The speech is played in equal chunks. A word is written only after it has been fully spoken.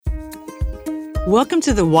Welcome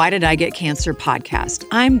to the Why Did I Get Cancer podcast.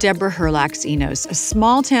 I'm Deborah Herlax-Enos, a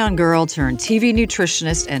small-town girl turned TV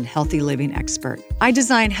nutritionist and healthy living expert. I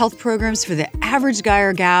design health programs for the average guy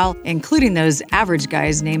or gal, including those average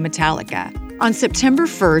guys named Metallica. On September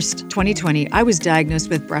 1st, 2020, I was diagnosed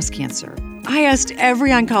with breast cancer. I asked every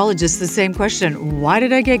oncologist the same question, why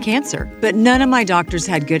did I get cancer? But none of my doctors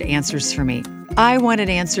had good answers for me. I wanted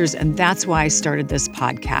answers, and that's why I started this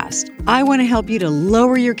podcast. I want to help you to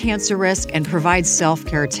lower your cancer risk and provide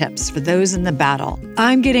self-care tips for those in the battle.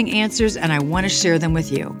 I'm getting answers, and I want to share them with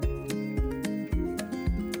you.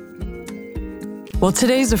 Well,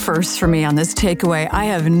 today's a first for me on this takeaway. I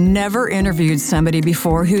have never interviewed somebody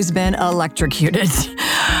before who's been electrocuted.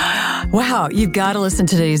 Wow, you've got to listen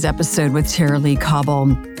to today's episode with Tara-Leigh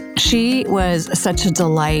Cobble. She was such a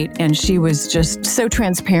delight, and she was just so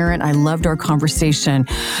transparent. I loved our conversation.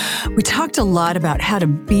 We talked a lot about how to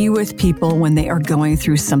be with people when they are going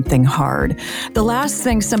through something hard. The last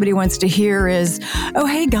thing somebody wants to hear is, oh,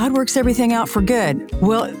 hey, God works everything out for good.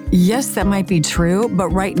 Well, yes, that might be true, but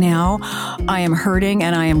right now I am hurting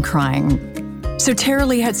and I am crying. So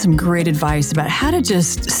Tara-Leigh had some great advice about how to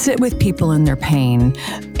just sit with people in their pain.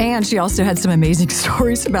 And she also had some amazing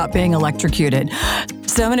stories about being electrocuted.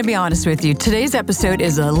 So I'm going to be honest with you. Today's episode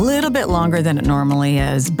is a little bit longer than it normally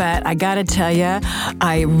is, but I got to tell you,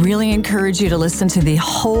 I really encourage you to listen to the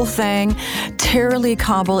whole thing. Tara-Leigh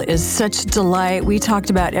Cobble is such a delight. We talked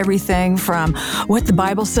about everything from what the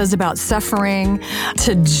Bible says about suffering,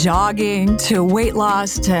 to jogging, to weight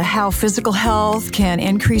loss, to how physical health can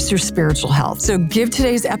increase your spiritual health. So give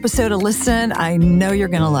today's episode a listen. I know you're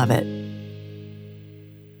going to love it.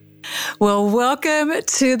 Well, welcome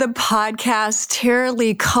to the podcast,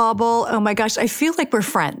 Tara-Leigh Cobble. Oh my gosh, I feel like we're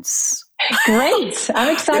friends. Great.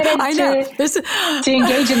 I'm excited to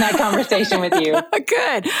engage in that conversation with you.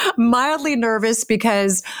 Good. Mildly nervous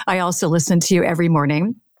because I also listen to you every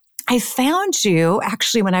morning. I found you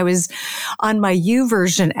actually when I was on my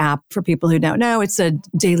YouVersion app. For people who don't know, it's a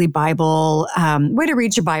daily Bible, way to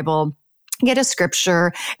read your Bible, get a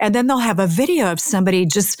scripture, and then they'll have a video of somebody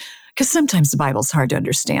just, because sometimes the Bible's hard to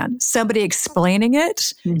understand, somebody explaining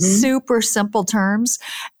it, super simple terms.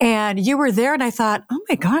 And you were there and I thought, oh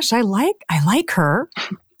my gosh, I like her.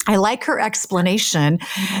 I like her explanation.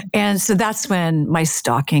 And so that's when my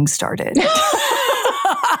stalking started.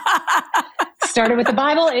 Started with the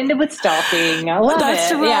Bible, ended with stalking. I love That's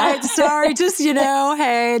it. right. Yeah. Sorry. Just,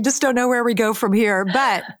 hey, just don't know where we go from here.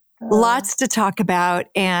 But lots to talk about.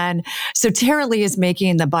 And so Tara-Leigh is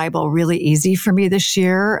making the Bible really easy for me this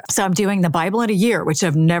year. So I'm doing the Bible in a year, which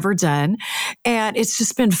I've never done. And it's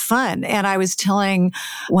just been fun. And I was telling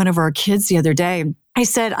one of our kids the other day, I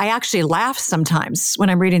said, I actually laugh sometimes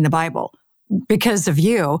when I'm reading the Bible because of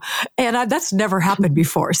you. And that's never happened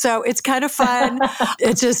before. So it's kind of fun.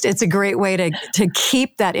 It's a great way to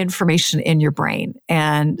keep that information in your brain.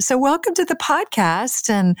 And so welcome to the podcast.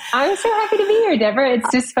 And I'm so happy to be here, Deborah.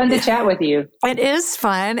 It's just fun to chat with you. It is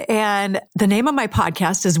fun. And the name of my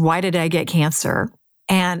podcast is Why Did I Get Cancer?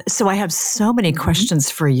 And so I have so many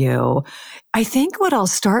questions for you. I think what I'll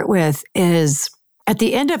start with is at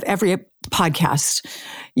the end of every podcast,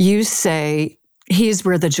 you say, he's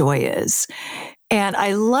where the joy is. And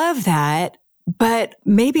I love that, but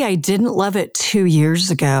maybe I didn't love it 2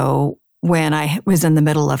 years ago when I was in the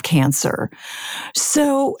middle of cancer.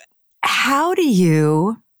 So how do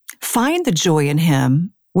you find the joy in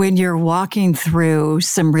him when you're walking through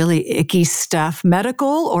some really icky stuff,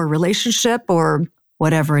 medical or relationship or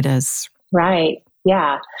whatever it is? Right.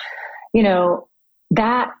 Yeah.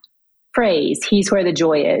 That phrase, he's where the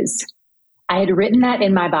joy is. I had written that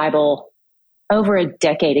in my Bible over a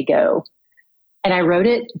decade ago. And I wrote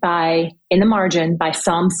it in the margin by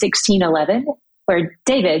Psalm 16:11, where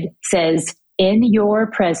David says, in your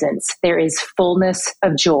presence, there is fullness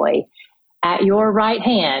of joy. At your right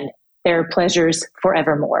hand, there are pleasures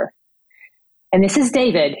forevermore. And this is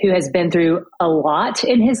David, who has been through a lot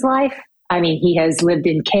in his life. I mean, he has lived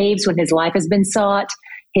in caves when his life has been sought.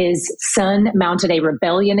 His son mounted a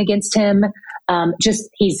rebellion against him.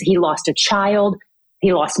 He lost a child.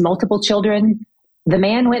 He lost multiple children. The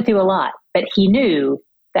man went through a lot, but he knew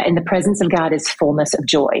that in the presence of God is fullness of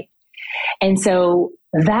joy. And so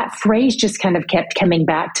that phrase just kind of kept coming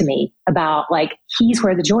back to me about he's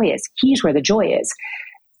where the joy is. He's where the joy is.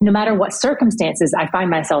 No matter what circumstances I find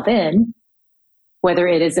myself in, whether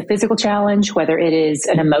it is a physical challenge, whether it is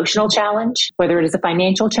an emotional challenge, whether it is a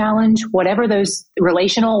financial challenge, whatever those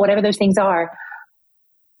things are,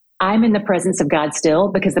 I'm in the presence of God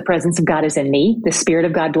still because the presence of God is in me. The Spirit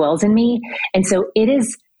of God dwells in me. And so it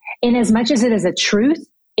is, in as much as it is a truth,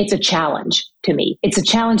 it's a challenge to me. It's a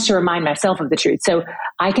challenge to remind myself of the truth. So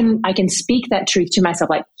I can speak that truth to myself,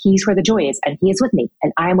 like, he's where the joy is, and he is with me,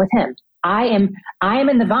 and I am with him. I am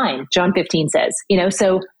in the vine, John 15 says,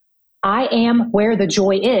 so I am where the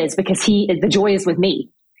joy is because the joy is with me.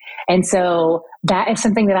 And so that is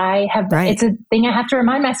something that I have, It's a thing I have to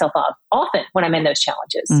remind myself of often when I'm in those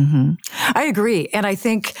challenges. Mm-hmm. I agree. And I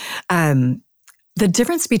think, the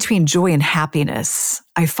difference between joy and happiness,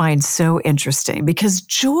 I find so interesting, because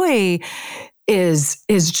joy is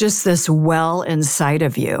just this well inside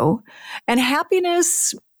of you, and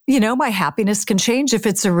happiness, my happiness can change if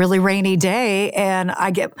it's a really rainy day and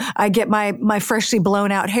I get my freshly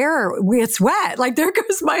blown out hair, it's wet. Like, there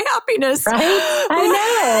goes my happiness. Right? I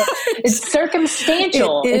know. It's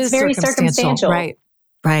circumstantial. It's very circumstantial.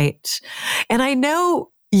 Right. And I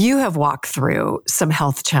know you have walked through some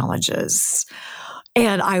health challenges,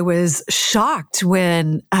 and I was shocked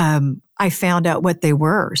when I found out what they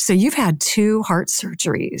were. So you've had 2 heart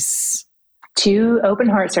surgeries. 2 open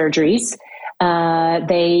heart surgeries.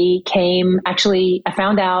 They came, actually, I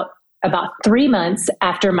found out about 3 months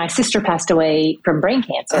after my sister passed away from brain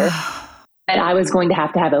cancer that I was going to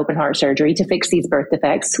have open heart surgery to fix these birth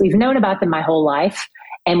defects. We've known about them my whole life,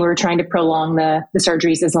 and we were trying to prolong the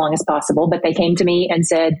surgeries as long as possible. But they came to me and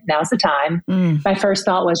said, now's the time. My first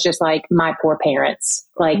thought was just like, my poor parents.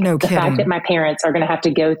 Like, no the kidding. fact that my parents are going to have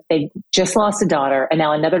to go, they just lost a daughter, and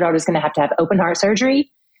now another daughter is going to have open heart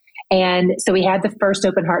surgery. And so we had the first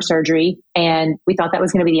open heart surgery, and we thought that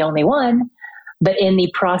was going to be the only one. But in the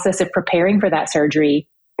process of preparing for that surgery,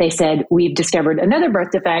 they said, we've discovered another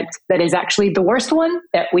birth defect that is actually the worst one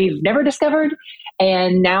that we've never discovered.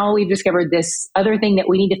 And now we've discovered this other thing that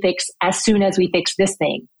we need to fix as soon as we fix this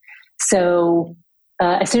thing. So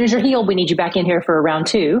as soon as you're healed, we need you back in here for round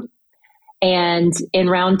 2. And in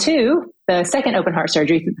round 2, the second open heart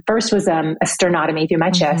surgery, the first was a sternotomy through my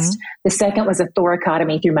chest. The second was a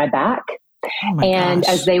thoracotomy through my back. And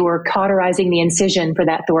as they were cauterizing the incision for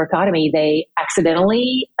that thoracotomy, they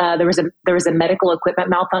accidentally, there was a medical equipment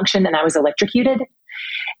malfunction, and I was electrocuted.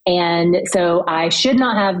 And so I should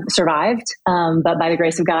not have survived, but by the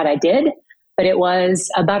grace of God, I did. But it was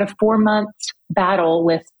about a 4-month battle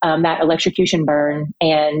with that electrocution burn.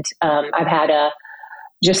 And I've had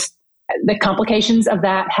the complications of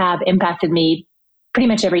that have impacted me pretty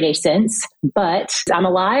much every day since. But I'm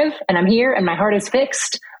alive, and I'm here, and my heart is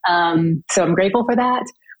fixed. So I'm grateful for that.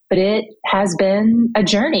 But it has been a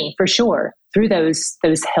journey for sure through those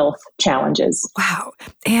health challenges. Wow.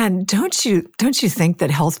 And don't you think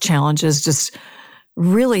that health challenges just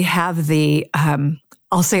really have the,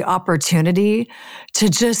 I'll say, opportunity to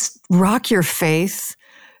just rock your faith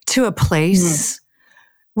to a place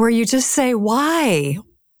where you just say, why?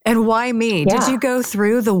 And why me? Yeah. Did you go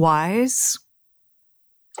through the whys?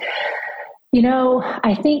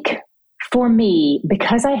 I think for me,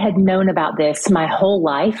 because I had known about this my whole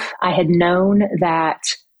life, I had known that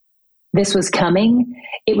this was coming.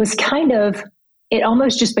 It was it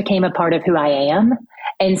almost just became a part of who I am.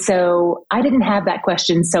 And so I didn't have that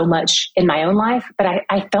question so much in my own life, but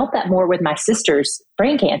I felt that more with my sister's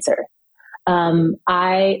brain cancer.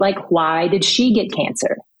 Why did she get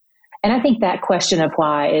cancer? And I think that question of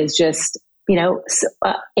why is just,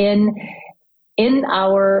 in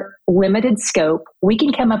our limited scope, we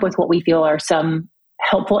can come up with what we feel are some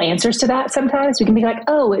helpful answers to that. Sometimes we can be like,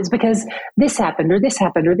 oh, it's because this happened or this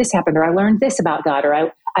happened or this happened, or I learned this about God, or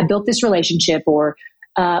I built this relationship, or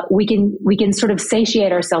we can sort of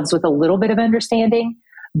satiate ourselves with a little bit of understanding,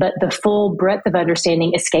 but the full breadth of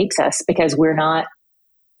understanding escapes us because we're not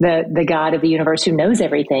the God of the universe who knows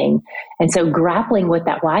everything. And so grappling with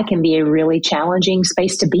that why can be a really challenging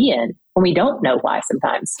space to be in when we don't know why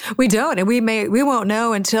sometimes. We don't, and we won't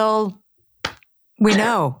know until we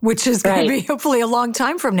know, which is going to be hopefully a long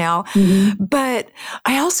time from now. Mm-hmm. But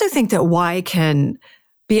I also think that why can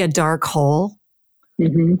be a dark hole.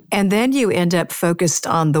 Mm-hmm. And then you end up focused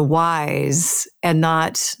on the whys and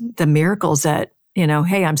not the miracles that,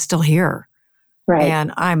 hey, I'm still here. Right.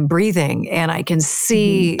 And I'm breathing and I can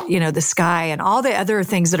see, the sky and all the other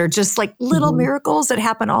things that are just like little miracles that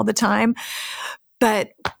happen all the time.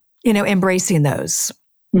 But, embracing those.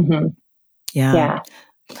 Mm-hmm. Yeah.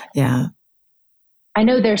 I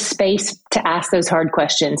know there's space to ask those hard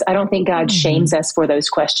questions. I don't think God shames us for those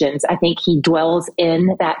questions. I think he dwells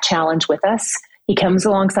in that challenge with us. He comes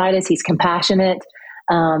alongside us. He's compassionate.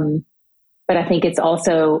 But I think it's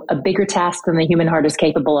also a bigger task than the human heart is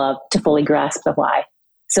capable of to fully grasp the why.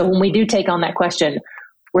 So when we do take on that question,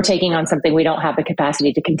 we're taking on something we don't have the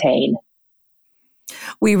capacity to contain.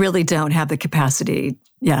 We really don't have the capacity.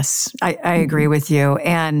 Yes, I agree with you.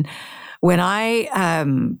 And when I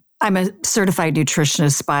I'm a certified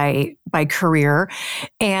nutritionist by career,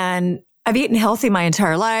 and I've eaten healthy my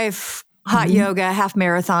entire life. Hot yoga, half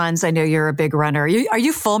marathons. I know you're a big runner. Are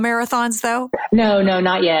you full marathons though? No,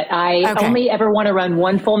 not yet. I only ever want to run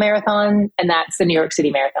one full marathon, and that's the New York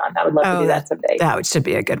City Marathon. I would love to do that someday. That should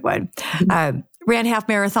be a good one. Ran half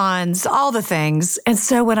marathons, all the things. And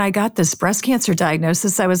so when I got this breast cancer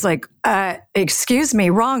diagnosis, I was like, excuse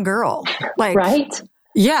me, wrong girl. Like, right?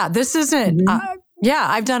 Yeah, this isn't... Yeah,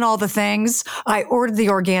 I've done all the things. I ordered the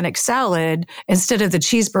organic salad instead of the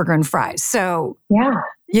cheeseburger and fries. So yeah,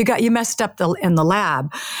 you messed up in the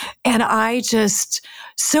lab. And I just,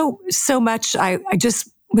 so much, I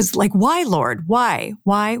just was like, why, Lord? Why?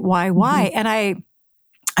 And I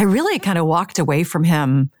really kind of walked away from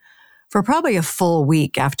him for probably a full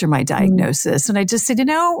week after my diagnosis. And I just said, I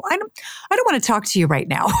don't want to talk to you right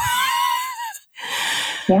now.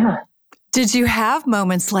 Yeah. Did you have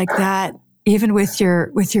moments like that? Even with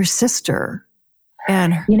your sister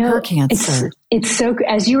and her cancer. It's so,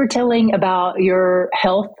 as you were telling about your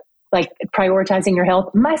health, like prioritizing your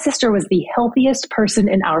health, my sister was the healthiest person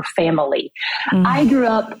in our family. I grew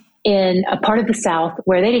up in a part of the South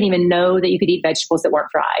where they didn't even know that you could eat vegetables that weren't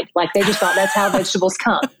fried. Like they just thought that's how vegetables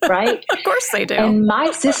come, right? Of course they do. And my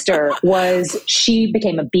sister she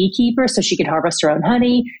became a beekeeper so she could harvest her own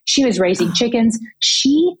honey. She was raising chickens.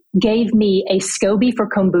 She gave me a SCOBY for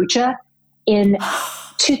kombucha in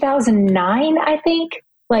 2009, I think.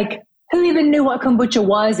 Like, who even knew what kombucha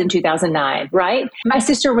was in 2009, right? My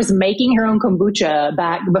sister was making her own kombucha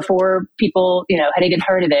back before people, had even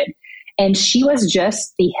heard of it. And she was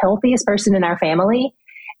just the healthiest person in our family.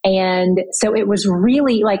 And so it was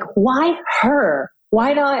really like, why her?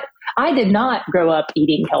 Why not? I did not grow up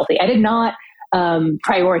eating healthy. I did not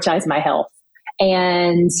prioritize my health.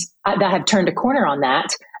 And I have turned a corner on that.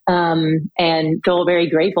 And feel very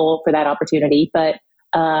grateful for that opportunity. But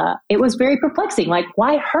it was very perplexing. Like,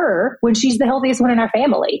 why her when she's the healthiest one in our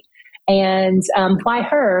family? And why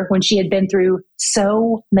her when she had been through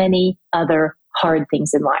so many other hard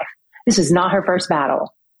things in life? This is not her first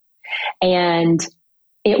battle. And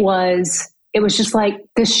it was just like,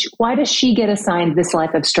 why does she get assigned this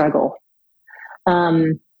life of struggle?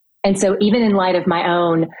 And so even in light of my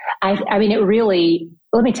own, I mean, it really,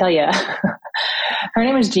 let me tell you, her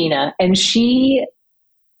name was Gina, and she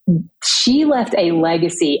left a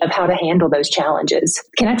legacy of how to handle those challenges.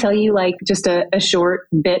 Can I tell you like just a short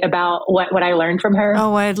bit about what I learned from her?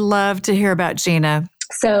 Oh, I'd love to hear about Gina.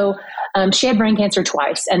 So she had brain cancer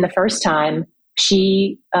twice. And the first time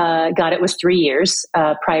she got it was 3 years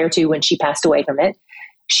prior to when she passed away from it.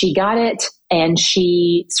 She got it and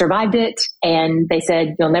she survived it. And they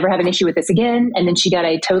said, you'll never have an issue with this again. And then she got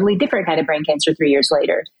a totally different kind of brain cancer 3 years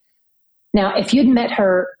later. Now, if you'd met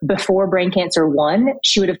her before brain cancer 1,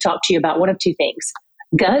 she would have talked to you about one of two things: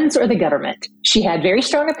 guns or the government. She had very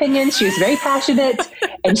strong opinions. She was very passionate,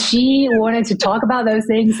 and she wanted to talk about those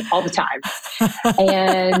things all the time.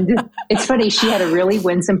 And it's funny, she had a really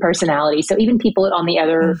winsome personality. So even people on the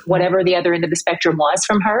other, whatever the other end of the spectrum was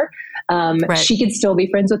from her, right. She could still be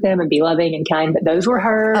friends with them and be loving and kind. But those were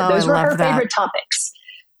her favorite topics.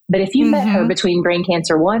 But if you met her between brain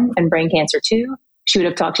cancer 1 and brain cancer 2, she would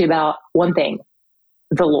have talked to you about one thing: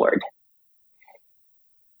 the Lord.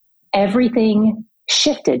 Everything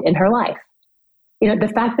shifted in her life.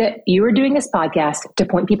 The fact that you were doing this podcast to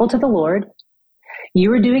point people to the Lord,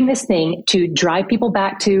 you were doing this thing to drive people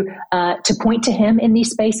back to point to Him in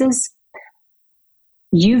these spaces.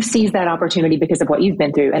 You've seized that opportunity because of what you've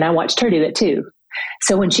been through. And I watched her do it too.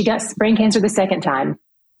 So when she got brain cancer the second time,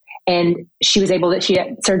 and she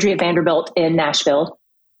had surgery at Vanderbilt in Nashville.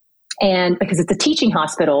 And because it's a teaching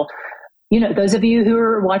hospital, those of you who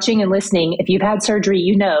are watching and listening, if you've had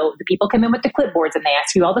surgery, the people come in with the clipboards and they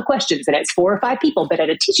ask you all the questions, and it's 4 or 5 people. But at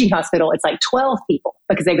a teaching hospital, it's like 12 people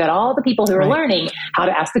because they've got all the people who are learning how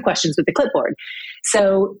to ask the questions with the clipboard.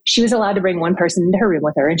 So she was allowed to bring one person into her room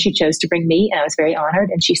with her, and she chose to bring me. And I was very honored.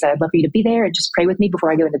 And she said, I'd love for you to be there and just pray with me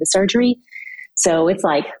before I go into the surgery. So it's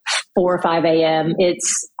like 4 or 5 a.m.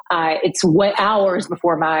 It's hours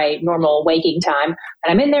before my normal waking time.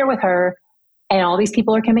 And I'm in there with her, and all these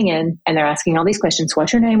people are coming in and they're asking all these questions.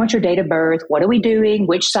 What's your name? What's your date of birth? What are we doing?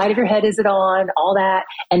 Which side of your head is it on? All that.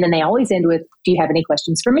 And then they always end with, do you have any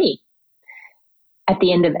questions for me? At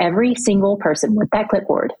the end of every single person with that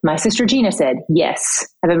clipboard, my sister Gina said, yes,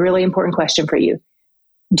 I have a really important question for you.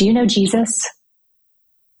 Do you know Jesus?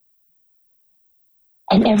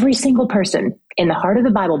 And every single person in the heart of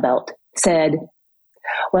the Bible Belt said,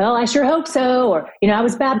 well, I sure hope so. Or, I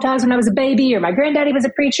was baptized when I was a baby, or my granddaddy was a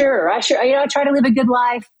preacher, or I try to live a good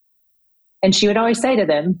life. And she would always say to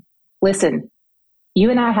them, listen, you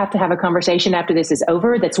and I have to have a conversation after this is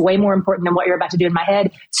over that's way more important than what you're about to do in my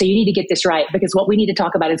head. So you need to get this right, because what we need to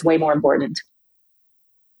talk about is way more important.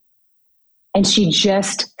 And she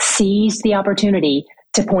just seized the opportunity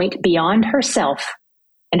to point beyond herself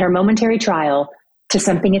and her momentary trial to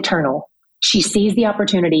something eternal. She seized the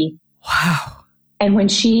opportunity. Wow. And when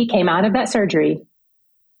she came out of that surgery,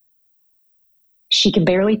 she could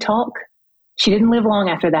barely talk. She didn't live long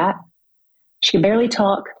after that. She could barely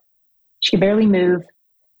talk. She could barely move.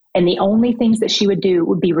 And the only things that she would do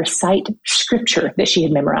would be recite scripture that she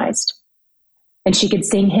had memorized. And she could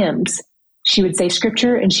sing hymns. She would say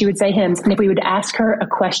scripture and she would say hymns. And if we would ask her a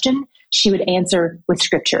question, she would answer with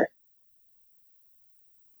scripture.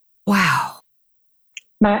 Wow.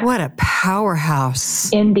 What a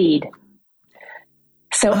powerhouse. Indeed.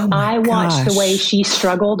 So I watched the way she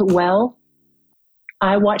struggled well.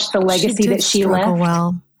 I watched the legacy that she left.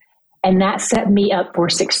 Well. And that set me up for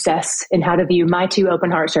success in how to view my 2 open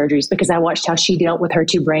heart surgeries, because I watched how she dealt with her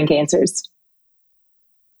 2 brain cancers.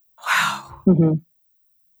 Wow. Mm-hmm.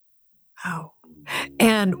 Wow.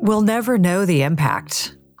 And we'll never know the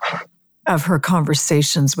impact of her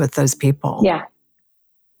conversations with those people. Yeah.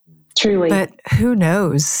 Truly. But who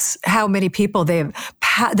knows how many people they're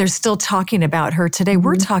still talking about her today. Mm-hmm.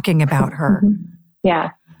 We're talking about her. Mm-hmm. Yeah.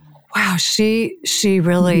 Wow. She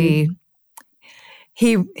really,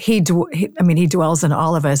 he dwells in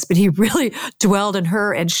all of us, but he really dwelled in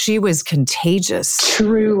her, and she was contagious.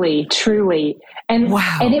 Truly, truly. And,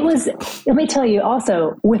 wow. And it was, let me tell you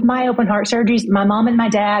also, with my open heart surgeries, my mom and my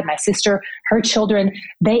dad, my sister, her children,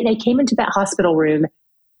 they came into that hospital room,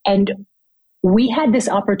 and we had this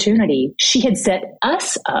opportunity. She had set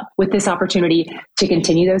us up with this opportunity to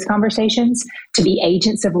continue those conversations, to be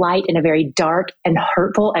agents of light in a very dark and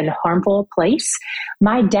hurtful and harmful place.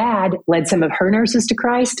 My dad led some of her nurses to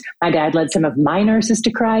Christ. My dad led some of my nurses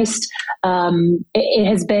to Christ. It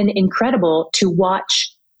has been incredible to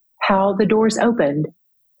watch how the doors opened.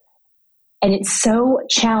 And it's so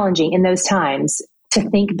challenging in those times to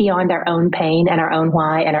think beyond our own pain and our own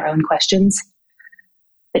why and our own questions.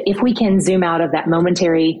 But if we can zoom out of that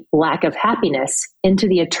momentary lack of happiness into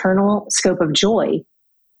the eternal scope of joy,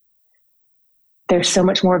 there's so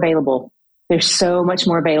much more available. There's so much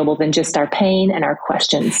more available than just our pain and our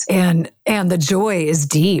questions. And the joy is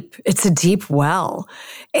deep. It's a deep well.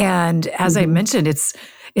 And as I mentioned,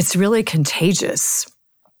 it's really contagious.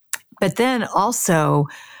 But then also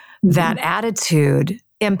that attitude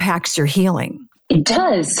impacts your healing. It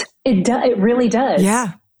does. It really does.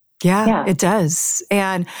 Yeah, it does.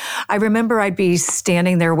 And I remember I'd be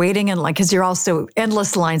standing there waiting, and because you're also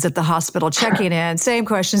endless lines at the hospital checking in, same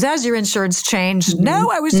questions. Has your insurance changed?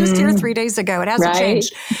 No, I was just here 3 days ago. It hasn't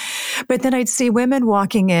changed. But then I'd see women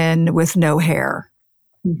walking in with no hair.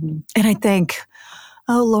 Mm-hmm. And I think,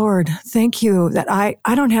 oh Lord, thank you that I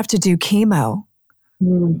don't have to do chemo.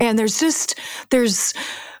 Mm. And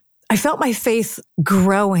I felt my faith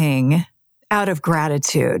growing out of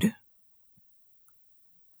gratitude.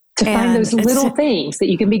 To find those little things that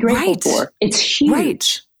you can be grateful for. It's huge.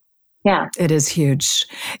 Right. Yeah. It is huge.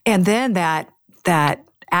 And then that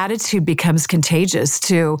attitude becomes contagious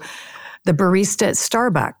to the barista at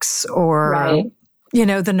Starbucks, or,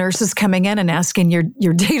 the nurses coming in and asking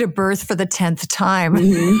your date of birth for the 10th time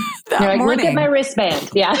that morning. Look at my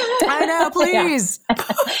wristband. Yeah. I know, please.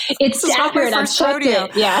 It's accurate. I've checked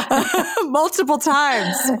it. Yeah. Multiple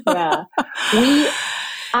times. Yeah.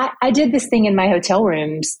 I did this thing in my hotel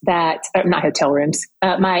rooms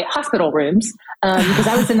my hospital rooms, because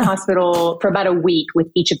I was in the hospital for about a week with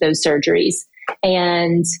each of those surgeries.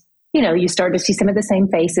 And, you start to see some of the same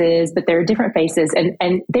faces, but there are different faces,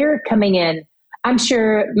 and they're coming in. I'm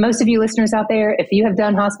sure most of you listeners out there, if you have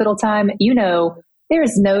done hospital time, there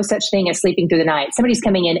is no such thing as sleeping through the night. Somebody's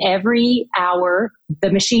coming in every hour.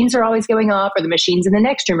 The machines are always going off, or the machines in the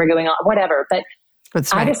next room are going off, whatever. But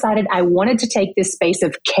I decided I wanted to take this space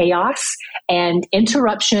of chaos and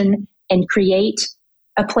interruption and create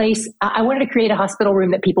a place. I wanted to create a hospital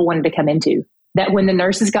room that people wanted to come into. That when the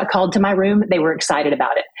nurses got called to my room, they were excited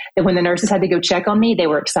about it. That when the nurses had to go check on me, they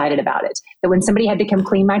were excited about it. That when somebody had to come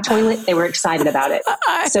clean my toilet, they were excited about it.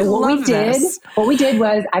 So what we did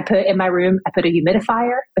was I put a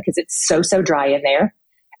humidifier, because it's so dry in there.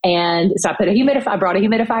 And so I brought a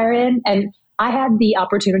humidifier in, and I had the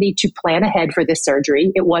opportunity to plan ahead for this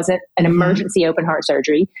surgery. It wasn't an emergency open heart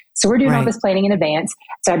surgery. So we're doing all this planning in advance.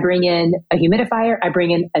 So I bring in a humidifier. I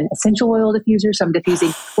bring in an essential oil diffuser. So I'm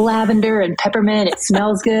diffusing lavender and peppermint. It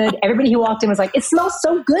smells good. Everybody who walked in was like, it smells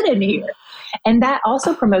so good in here. And that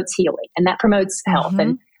also promotes healing, and that promotes health.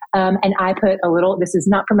 And And I put a little, this is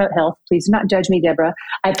not promote health. Please do not judge me, Deborah.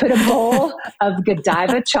 I put a bowl of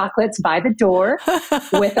Godiva chocolates by the door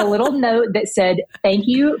with a little note that said, thank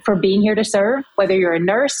you for being here to serve. Whether you're a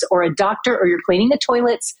nurse or a doctor or you're cleaning the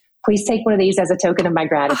toilets, please take one of these as a token of my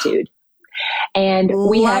gratitude. And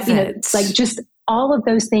we have, like just all of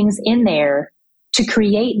those things in there to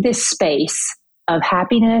create this space of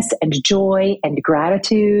happiness and joy and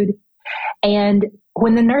gratitude. And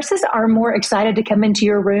when the nurses are more excited to come into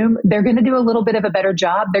your room, they're going to do a little bit of a better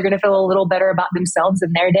job. They're going to feel a little better about themselves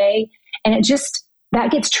and their day. And it just,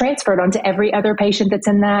 that gets transferred onto every other patient that's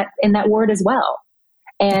in that ward as well.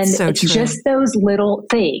 And it's just those little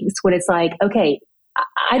things when it's like, okay,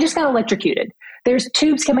 I just got electrocuted. There's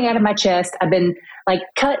tubes coming out of my chest. I've been like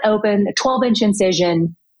cut open, a 12-inch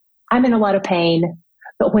incision. I'm in a lot of pain.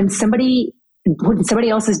 But when somebody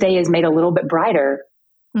else's day is made a little bit brighter,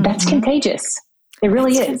 that's contagious. It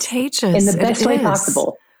really is. Contagious. In the best way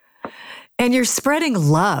possible. And you're spreading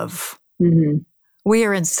love. Mm-hmm. We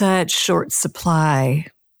are in such short supply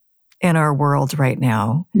in our world right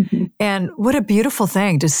now. Mm-hmm. And what a beautiful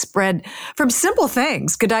thing to spread from simple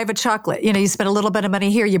things. Godiva chocolate. You spent a little bit of money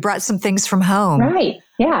here. You brought some things from home. Right.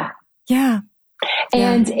 Yeah. Yeah.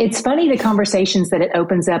 And it's funny the conversations that it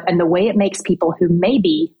opens up and the way it makes people who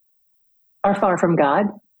maybe are far from God,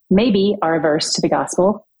 maybe are averse to the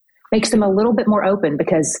gospel, makes them a little bit more open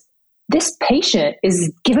because this patient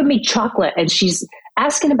is giving me chocolate and she's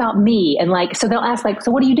asking about me. And like, so they'll ask like, so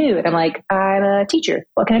what do you do? And I'm like, I'm a teacher.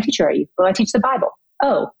 What kind of teacher are you? Well, I teach the Bible.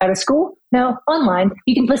 Oh, at a school? No, online.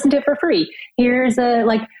 You can listen to it for free. Here's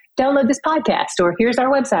download this podcast or here's our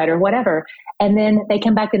website or whatever. And then they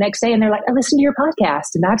come back the next day and they're like, I listened to your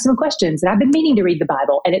podcast and I have some questions and I've been meaning to read the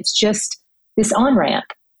Bible. And it's just this on-ramp.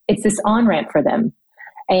 It's this on-ramp for them.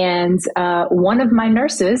 And one of my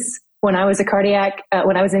nurses, when I was in cardiac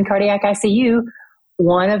ICU,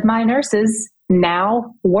 one of my nurses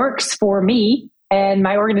now works for me and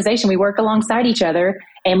my organization. We work alongside each other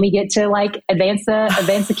and we get to like advance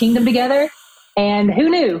the kingdom together. And who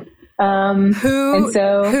knew?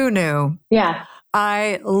 Who knew? Yeah.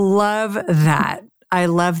 I love that.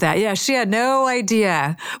 Yeah, she had no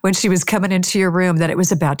idea when she was coming into your room that it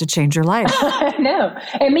was about to change your life. No,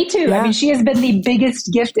 and me too. Yeah. I mean, she has been the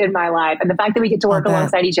biggest gift in my life. And the fact that we get to work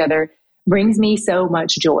alongside each other brings me so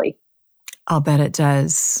much joy. I'll bet it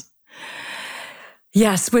does.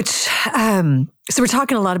 Yes, which, so we're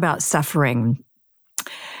talking a lot about suffering.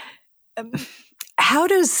 How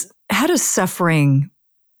does suffering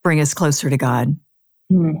bring us closer to God?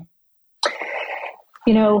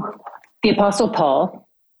 The Apostle Paul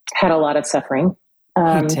had a lot of suffering,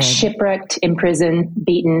 shipwrecked, imprisoned,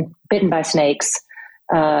 beaten, bitten by snakes,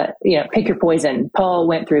 pick your poison. Paul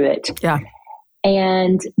went through it. Yeah.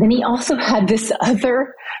 And then he also had this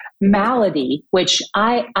other malady, which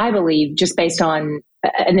I believe just based on,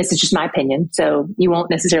 and this is just my opinion, so you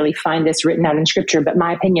won't necessarily find this written out in scripture, but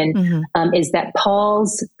my opinion is that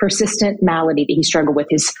Paul's persistent malady that he struggled with,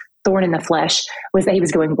 his thorn in the flesh, was that he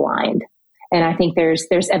was going blind. And I think there's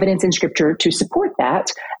evidence in scripture to support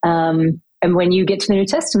that. And when you get to the New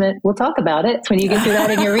Testament, we'll talk about it. When you get through that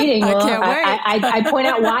in your reading, I point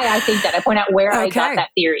out why I think that. I point out where I got that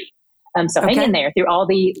theory. So hang in there through all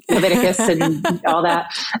the Leviticus and all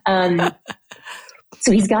that.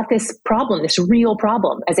 So he's got this problem, this real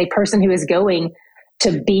problem, as a person who is going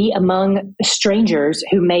to be among strangers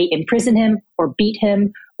who may imprison him or beat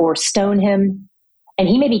him or stone him. And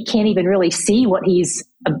he maybe can't even really see what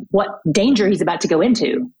danger he's about to go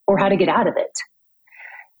into or how to get out of it.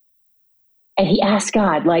 And he asked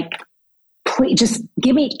God, like, please just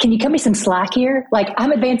can you cut me some slack here? Like,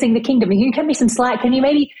 I'm advancing the kingdom. Can you cut me some slack? Can you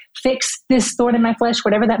maybe fix this thorn in my flesh,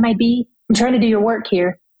 whatever that might be? I'm trying to do your work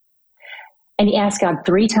here. And he asked God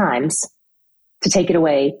 3 times to take it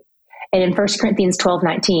away. And in 1 Corinthians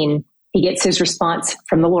 12:19, he gets his response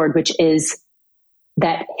from the Lord, which is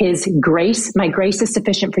that my grace is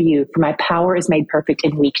sufficient for you, for my power is made perfect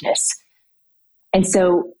in weakness. And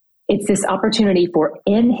so it's this opportunity for,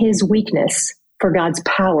 in his weakness, for God's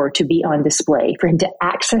power to be on display, for him to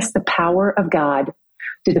access the power of God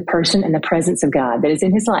through the person and the presence of God that is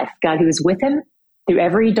in his life. God who is with him through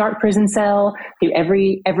every dark prison cell, through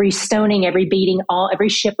every stoning, every beating, every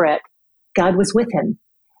shipwreck. God was with him.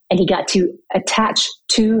 And he got to attach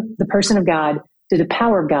to the person of God through the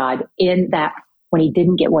power of God in that when he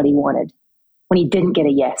didn't get what he wanted, when he didn't get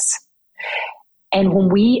a yes. And when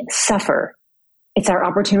we suffer, it's our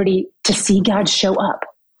opportunity to see God show up,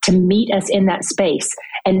 to meet us in that space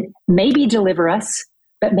and maybe deliver us,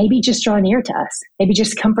 but maybe just draw near to us, maybe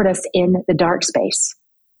just comfort us in the dark space.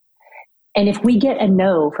 And if we get a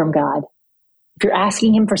no from God, if you're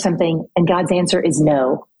asking him for something and God's answer is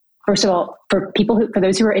no, First of all, for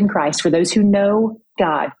those who are in Christ, for those who know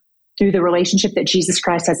God through the relationship that Jesus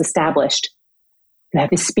Christ has established, who have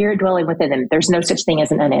His Spirit dwelling within them, there's no such thing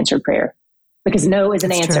as an unanswered prayer, because no is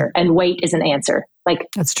an That's answer true. and wait is an answer. Like,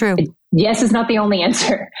 That's true. Yes is not the only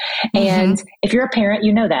answer. And if you're a parent,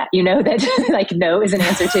 you know that like no is an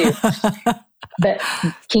answer too. But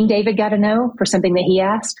King David got a no for something that he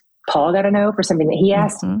asked. Paul got a no for something that he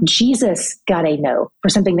asked. Jesus got a no for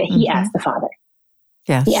something that he asked the Father.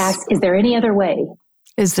 Yes. He asked, is there any other way?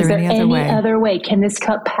 Is there any other way? Can this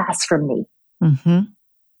cup pass from me? Mm-hmm.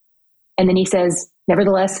 And then he says,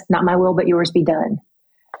 nevertheless, not my will, but yours be done.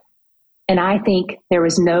 And I think there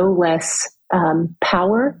was no less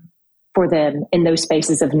power for them in those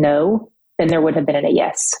spaces of no than there would have been in a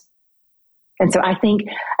yes. And so I think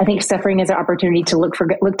suffering is an opportunity to look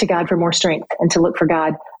to God for more strength, and to look for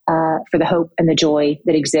God for the hope and the joy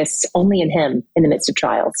that exists only in Him in the midst of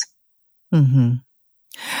trials. Mm-hmm.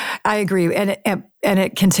 I agree. And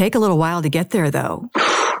it can take a little while to get there, though.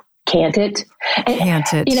 Can't it?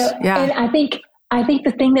 Can't it? Yeah. And I think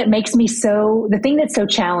the thing that's so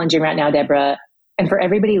challenging right now, Deborah, and for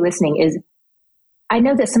everybody listening, is I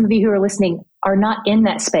know that some of you who are listening are not in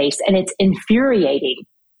that space, and it's infuriating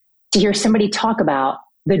to hear somebody talk about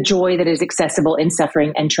the joy that is accessible in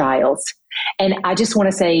suffering and trials. And I just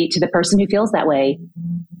want to say to the person who feels that way,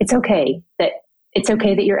 it's okay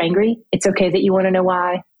that you're angry. It's okay that you want to know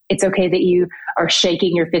why. It's okay that you are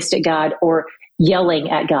shaking your fist at God or yelling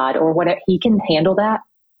at God or whatever. He can handle that.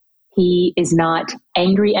 He is not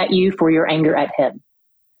angry at you for your anger at Him.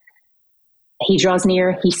 He draws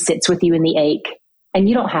near. He sits with you in the ache. And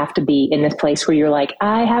you don't have to be in this place where you're like,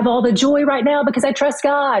 I have all the joy right now because I trust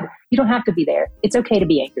God. You don't have to be there. It's okay to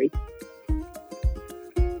be angry.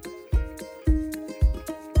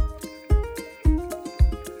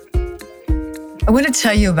 I want to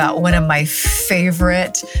tell you about one of my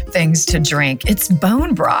favorite things to drink. It's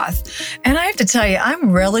bone broth. And I have to tell you,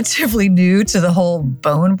 I'm relatively new to the whole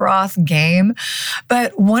bone broth game.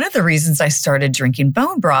 But one of the reasons I started drinking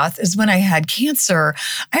bone broth is when I had cancer,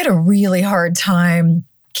 I had a really hard time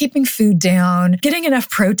keeping food down, getting enough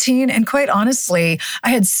protein. And quite honestly,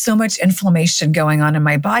 I had so much inflammation going on in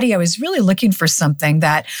my body. I was really looking for something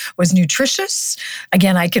that was nutritious.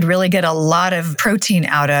 Again, I could really get a lot of protein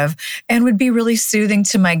out of and would be really soothing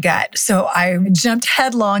to my gut. So I jumped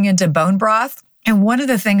headlong into bone broth. And one of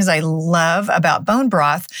the things I love about bone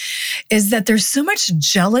broth is that there's so much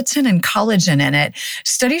gelatin and collagen in it.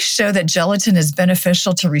 Studies show that gelatin is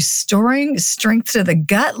beneficial to restoring strength to the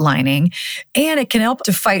gut lining, and it can help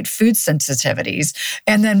to fight food sensitivities.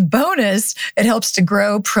 And then bonus, it helps to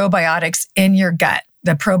grow probiotics in your gut,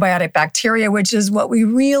 the probiotic bacteria, which is what we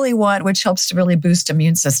really want, which helps to really boost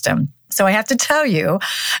immune system. So I have to tell you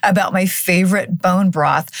about my favorite bone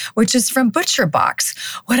broth, which is from ButcherBox.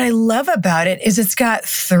 What I love about it is it's got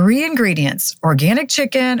 3 ingredients: organic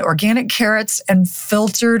chicken, organic carrots, and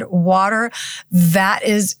filtered water. That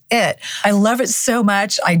is it. I love it so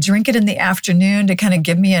much. I drink it in the afternoon to kind of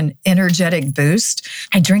give me an energetic boost.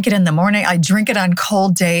 I drink it in the morning. I drink it on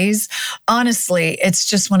cold days. Honestly, it's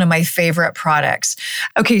just one of my favorite products.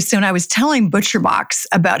 Okay, so when I was telling ButcherBox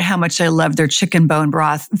about how much I love their chicken bone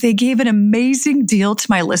broth, they gave an amazing deal to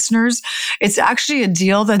my listeners. It's actually a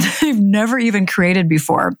deal that they've never even created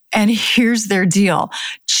before. And here's their deal: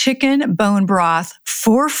 chicken bone broth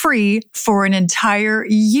for free for an entire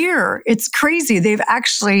year. It's crazy. They've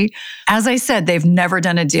actually, as I said, they've never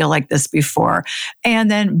done a deal like this before. And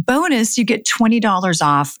then bonus, you get $20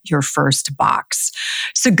 off your first box.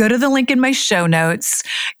 So go to the link in my show notes,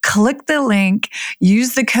 click the link,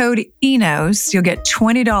 use the code ENOS. You'll get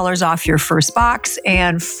 $20 off your first box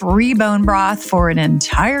and free bone broth for an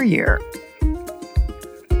entire year.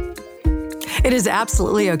 It is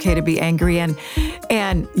absolutely okay to be angry,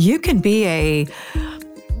 and you can be a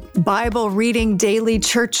Bible reading, daily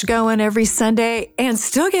church going every Sunday and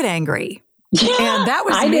still get angry. Yeah, and that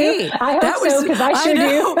was I me. Do. I hope so, because I sure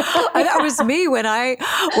do. That was me when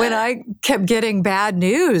I kept getting bad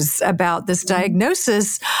news about this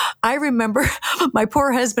diagnosis. I remember my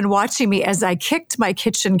poor husband watching me as I kicked my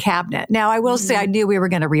kitchen cabinet. Now, I will say I knew we were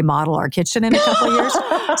going to remodel our kitchen in a couple of years,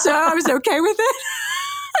 so I was okay with it.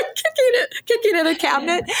 Kicking in a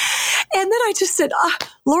cabinet. And then I just said,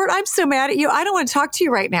 Lord, I'm so mad at you. I don't want to talk to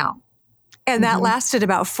you right now. And that lasted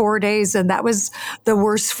about 4 days. And that was the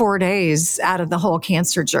worst 4 days out of the whole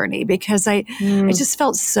cancer journey, because I just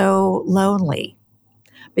felt so lonely,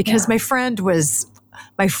 because my friend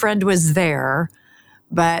was there,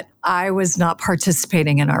 but I was not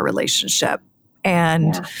participating in our relationship.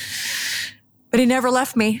 And, but he never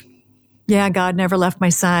left me. Yeah. God never left my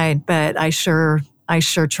side, but I sure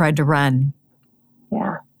tried to run.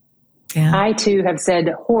 Yeah. Yeah. I too have said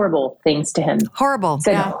horrible things to him.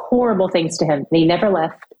 Said horrible things to him. And he never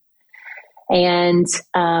left. And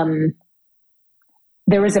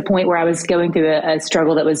there was a point where I was going through a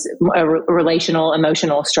struggle that was a relational,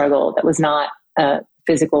 emotional struggle that was not a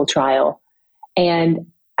physical trial. And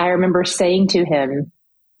I remember saying to him,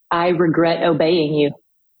 I regret obeying you.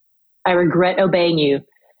 I regret obeying you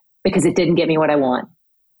because it didn't get me what I want.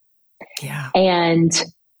 Yeah. And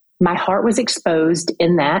my heart was exposed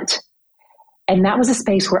in that. And that was a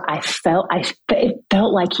space where it felt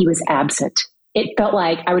like he was absent. It felt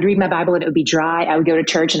like I would read my Bible and it would be dry. I would go to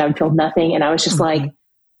church and I would feel nothing. And I was just like,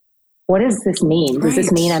 what does this mean? Does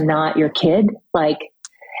this mean I'm not your kid?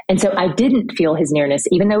 And so I didn't feel his nearness,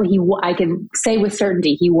 even though I can say with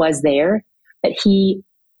certainty he was there, but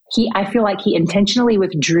I feel like he intentionally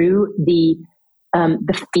withdrew the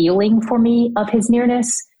feeling for me of his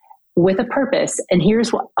nearness with a purpose. And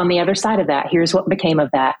here's what, on the other side of that, here's what became of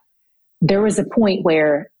that. There was a point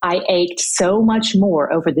where I ached so much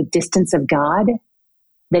more over the distance of God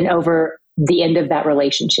than over the end of that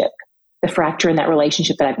relationship, the fracture in that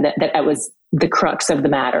relationship that was the crux of the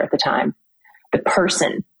matter at the time, the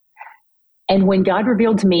person. And when God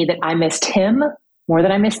revealed to me that I missed him more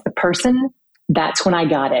than I missed the person, that's when I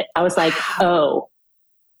got it. I was like, oh,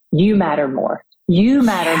 you matter more. You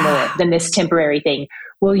matter more than this temporary thing.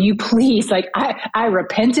 Will you please, I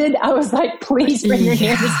repented. I was like, please bring your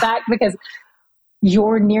nearness back, because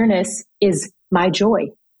your nearness is my joy.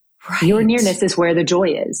 Right. Your nearness is where the joy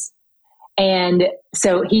is. And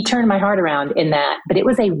so he turned my heart around in that, but it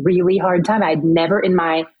was a really hard time. I've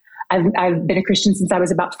been a Christian since I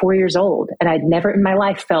was about 4 years old, and I'd never in my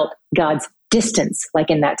life felt God's distance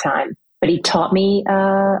like in that time. But he taught me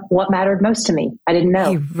what mattered most to me. I didn't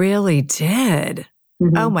know. He really did.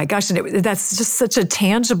 Mm-hmm. Oh my gosh. And that's just such a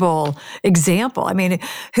tangible example. I mean,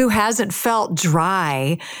 who hasn't felt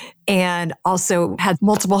dry and also had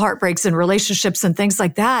multiple heartbreaks and relationships and things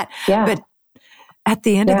like that? Yeah. But at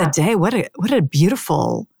the end of the day, what a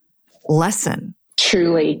beautiful lesson.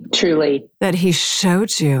 Truly, truly. That he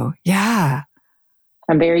showed you. Yeah.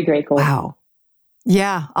 I'm very grateful. Wow.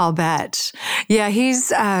 Yeah, I'll bet. Yeah,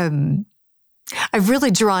 I've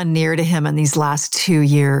really drawn near to him in these last 2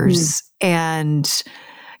 years. And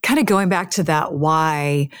kind of going back to that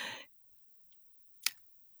why,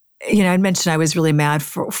 I mentioned I was really mad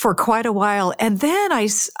for quite a while. And then I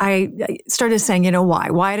started saying,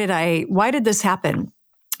 why? Why did this happen?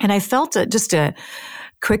 And I felt just a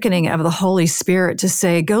quickening of the Holy Spirit to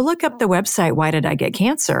say, go look up the website, Why Did I Get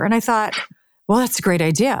Cancer? And I thought, well, that's a great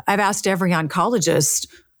idea. I've asked every oncologist,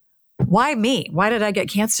 why me? Why did I get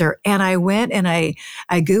cancer? And I went and I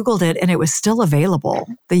Googled it, and it was still available.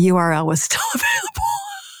 The URL was still available.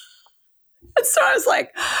 And so I was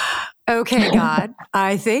like, okay, God,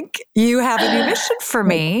 I think you have a new mission for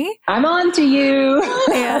me. I'm on to you.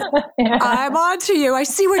 And I'm on to you. I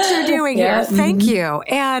see what you're doing here. Thank you.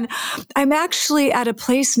 And I'm actually at a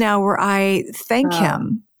place now where I thank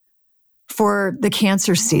him for the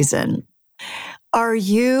cancer season. Are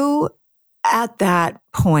you at that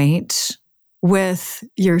point with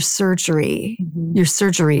your surgery, your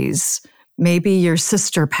surgeries, maybe your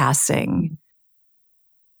sister passing?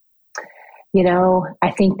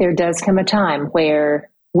 I think there does come a time where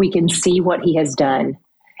we can see what he has done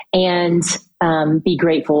and be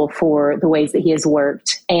grateful for the ways that he has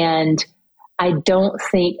worked. And I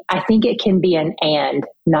think it can be an and,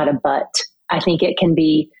 not a but. I think it can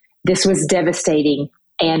be, this was devastating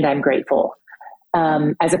and I'm grateful.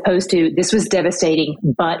 As opposed to, this was devastating,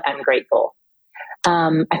 but I'm grateful.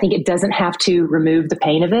 I think it doesn't have to remove the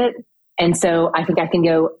pain of it. And so I think I can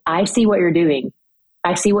go, I see what you're doing.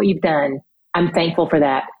 I see what you've done. I'm thankful for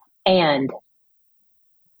that. And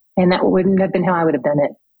that wouldn't have been how I would have done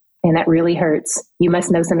it. And that really hurts. You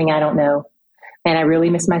must know something I don't know. And I really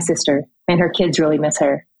miss my sister, and her kids really miss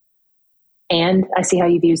her. And I see how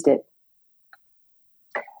you've used it.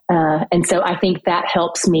 And so I think that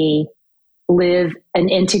helps me live an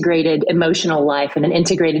integrated emotional life and an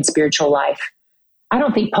integrated spiritual life. I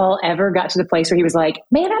don't think Paul ever got to the place where he was like,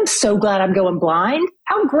 man, I'm so glad I'm going blind.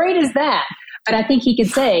 How great is that? But I think he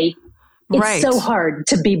could say, it's so hard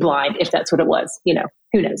to be blind, if that's what it was.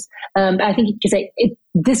 Who knows? I think he could say,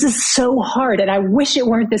 this is so hard, and I wish it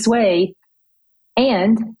weren't this way.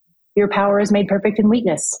 And your power is made perfect in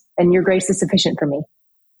weakness, and your grace is sufficient for me.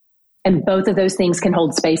 And both of those things can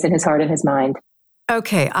hold space in his heart and his mind.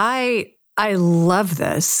 Okay, I love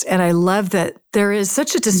this. And I love that there is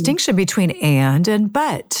such a distinction between and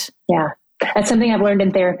but. Yeah. That's something I've learned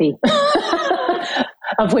in therapy.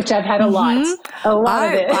 of which I've had a lot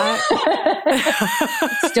of it.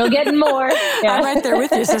 Still getting more. Yeah. I'm right there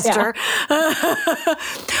with you, sister.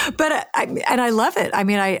 But I love it. I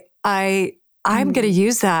mean, I'm going to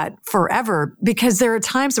use that forever, because there are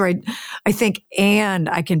times where I think, and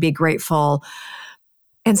I can be grateful.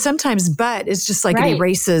 And sometimes, but it's just like it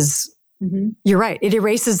erases, you're right. It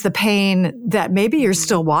erases the pain that maybe you're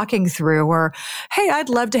still walking through, or, hey, I'd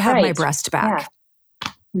love to have my breast back.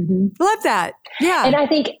 Yeah. Love that. Yeah. And I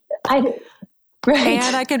think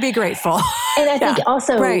and I can be grateful. And I think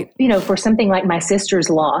also, for something like my sister's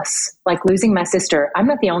loss, like losing my sister, I'm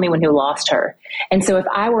not the only one who lost her. And so if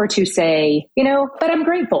I were to say, but I'm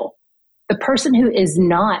grateful, the person who is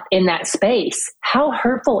not in that space, how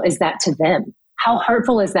hurtful is that to them? How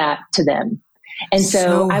hurtful is that to them? And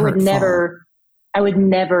so I would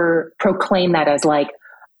never proclaim that as like,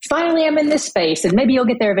 finally I'm in this space, and maybe you'll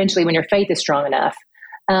get there eventually when your faith is strong enough.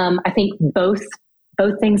 I think both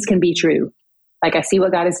things can be true. Like, I see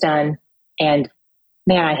what God has done, and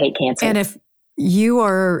man, I hate cancer. And if you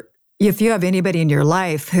have anybody in your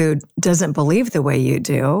life who doesn't believe the way you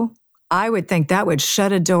do, I would think that would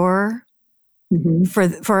shut a door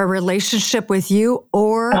for a relationship with you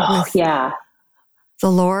or with the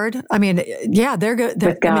Lord. I mean, they're good.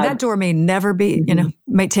 I mean, that door may never be,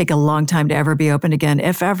 may take a long time to ever be opened again,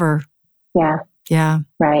 if ever. Yeah. Yeah.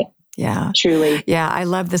 Right. Yeah. Truly. Yeah. I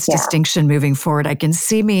love this distinction moving forward. I can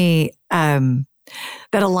see me,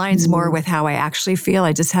 that aligns more with how I actually feel.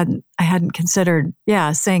 I hadn't considered,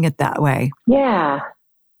 saying it that way. Yeah.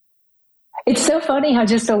 It's so funny how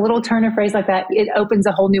just a little turn of phrase like that, it opens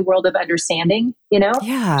a whole new world of understanding,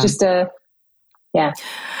 Yeah.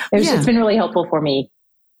 It's been really helpful for me.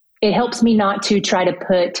 It helps me not to try to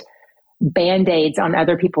put Band-Aids on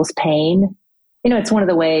other people's pain. It's one of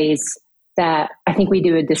the ways that I think we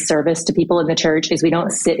do a disservice to people in the church is we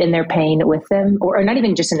don't sit in their pain with them, or not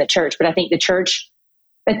even just in the church, but I think the church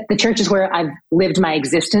is where I've lived my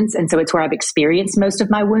existence. And so it's where I've experienced most of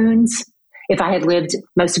my wounds. If I had lived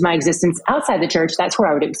most of my existence outside the church, that's where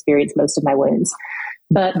I would experience most of my wounds.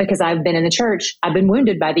 But because I've been in the church, I've been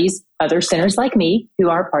wounded by these other sinners like me who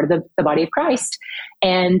are part of the body of Christ.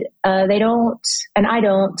 And I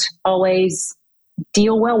don't always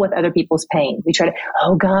deal well with other people's pain. We try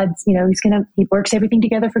to, God, he works everything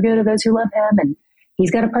together for good of those who love him, and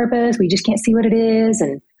he's got a purpose. We just can't see what it is.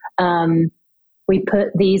 And we put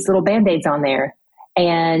these little Band-Aids on there.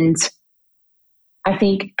 And I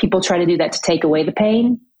think people try to do that to take away the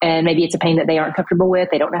pain. And maybe it's a pain that they aren't comfortable with.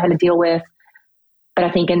 They don't know how to deal with. But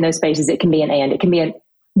I think in those spaces, it can be an and. It can be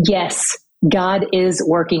yes, God is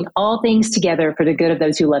working all things together for the good of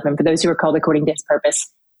those who love him, for those who are called according to his purpose.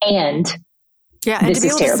 And and to be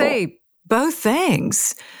able to say both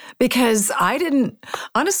things, because I didn't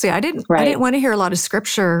want to hear a lot of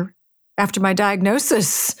scripture after my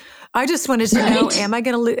diagnosis. I just wanted to know, am I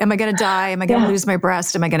going to die? Am I going to lose my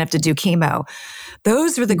breast? Am I going to have to do chemo?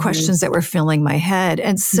 Those were the questions that were filling my head.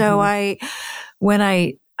 And so when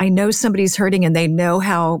I know somebody's hurting and they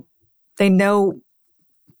know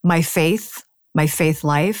my faith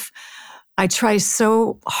life, I try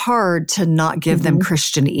so hard to not give them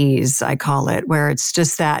Christian ease, I call it, where it's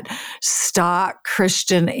just that stock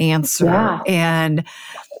Christian answer. Yeah. And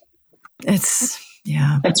it's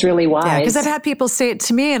really wise. Yeah, because I've had people say it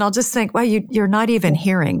to me and I'll just think, well, you're not even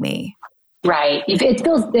hearing me. Right. It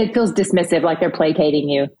feels dismissive, like they're placating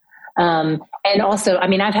you. And also, I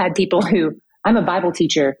mean, I've had people I'm a Bible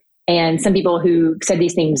teacher, and some people who said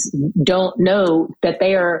these things don't know that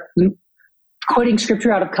they are quoting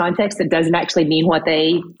scripture out of context that doesn't actually mean what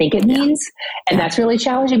they think it means. And that's really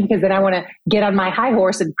challenging, because then I want to get on my high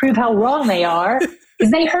horse and prove how wrong they are,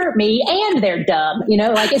 because they hurt me and they're dumb,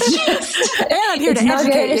 it's just, and I'm here to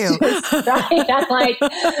educate you. Right. I'm like,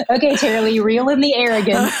 okay, Tara-Leigh, reel in the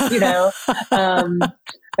arrogance,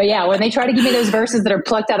 but when they try to give me those verses that are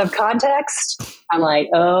plucked out of context, I'm like,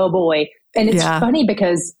 oh boy. And it's funny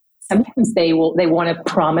because sometimes they want to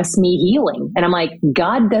promise me healing. And I'm like,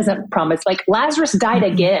 God doesn't promise, like Lazarus died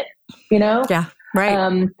again, Yeah.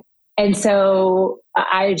 Right. And so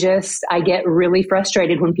I get really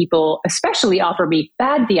frustrated when people especially offer me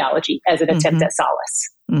bad theology as an attempt at solace.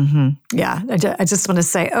 Mm-hmm. Yeah. I just want to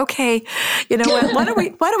say, okay, you know what? Why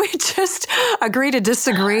don't we just agree to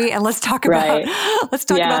disagree, and let's talk about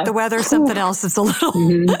the weather, something else that's a little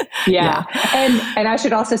Yeah. And I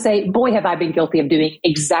should also say, boy, have I been guilty of doing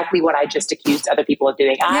exactly what I just accused other people of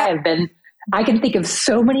doing. I can think of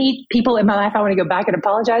so many people in my life I want to go back and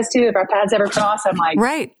apologize to. If our paths ever cross, I'm like,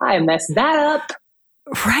 I messed that up.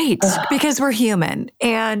 Right. Because we're human.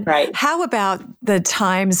 And how about the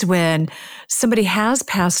times when somebody has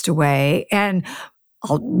passed away and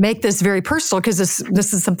I'll make this very personal because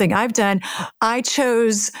this is something I've done. I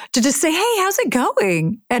chose to just say, hey, how's it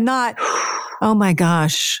going? And not, oh my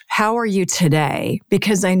gosh, how are you today?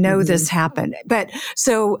 Because I know this happened. But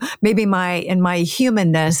so maybe in my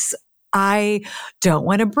humanness, I don't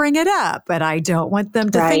want to bring it up, but I don't want them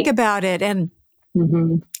to think about it. And,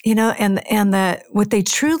 you know, and what they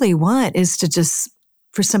truly want is to just,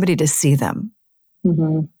 for somebody to see them.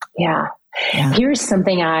 Yeah. Here's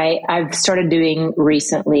something I've started doing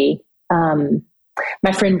recently.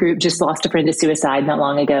 My friend group just lost a friend to suicide not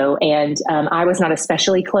long ago. And I was not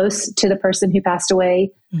especially close to the person who passed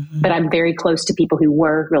away, but I'm very close to people who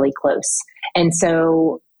were really close. And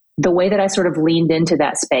so the way that I sort of leaned into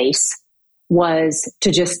that space was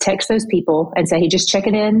to just text those people and say, hey, just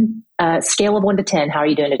checking in, scale of 1 to 10. How are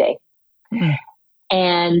you doing today?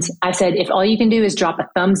 And I said, if all you can do is drop a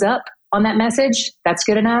thumbs up on that message, that's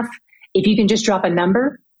good enough. If you can just drop a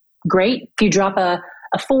number, great. If you drop a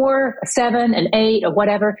 4, a 7, an 8, or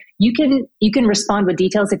whatever, you can respond with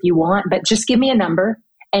details if you want, but just give me a number,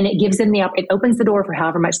 and it gives them it opens the door for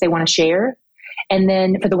however much they want to share. And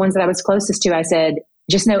then for the ones that I was closest to, I said,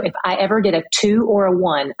 just know if I ever get a 2 or a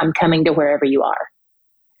 1, I'm coming to wherever you are.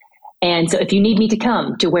 And so if you need me to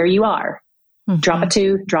come to where you are, drop a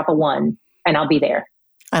 2, drop a 1, and I'll be there.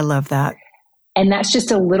 I love that. And that's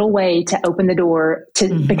just a little way to open the door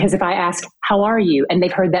to, because if I ask, how are you? And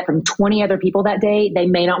they've heard that from 20 other people that day, they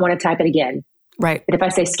may not want to type it again. Right. But if I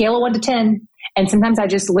say scale of 1 to 10, and sometimes I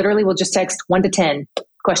just literally will just text 1 to 10, ?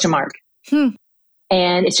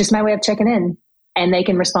 And it's just my way of checking in, and they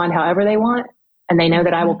can respond however they want. And they know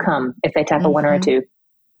that I will come if they type a 1 or a 2.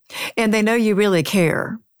 And they know you really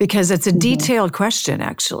care because it's a detailed question,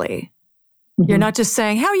 actually. You're not just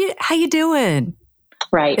saying, how you doing?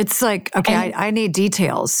 Right. It's like, okay, I need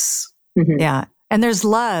details. Yeah. And there's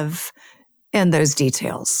love in those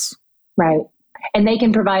details. Right. And they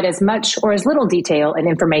can provide as much or as little detail and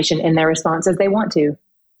information in their response as they want to.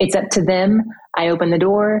 It's up to them. I open the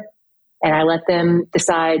door and I let them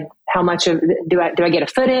decide how much of, do I get a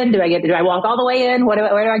foot in? Do I walk all the way in? Where do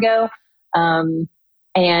I go?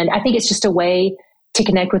 And I think it's just a way to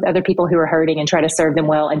connect with other people who are hurting and try to serve them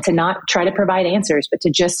well, and to not try to provide answers, but to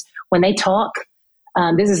just, when they talk,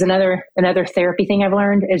 this is another therapy thing I've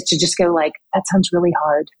learned, is to just go like, that sounds really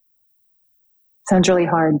hard. Sounds really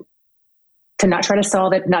hard. To not try to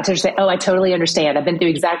solve it, not to just say, oh, I totally understand. I've been through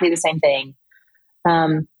exactly the same thing.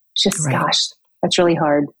 Gosh, that's really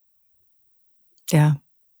hard. Yeah.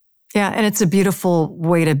 Yeah. And it's a beautiful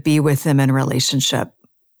way to be with them in a relationship,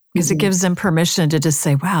 because it gives them permission to just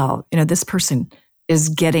say, wow, this person is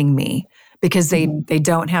getting me, because they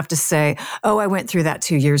don't have to say, oh, I went through that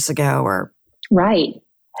 2 years ago, or. Right.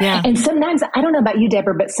 Yeah. And sometimes, I don't know about you,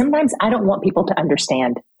 Deborah, but sometimes I don't want people to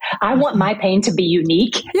understand. I want my pain to be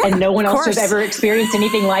unique, and no one else has ever experienced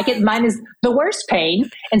anything like it. Mine is the worst pain.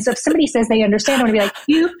 And so if somebody says they understand, I want to be like,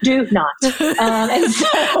 you do not. And so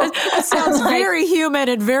that sounds very human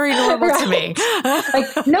and very normal to me.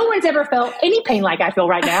 Like, no one's ever felt any pain like I feel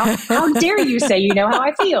right now. How dare you say you know how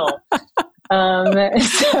I feel?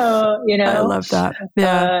 So, I love that.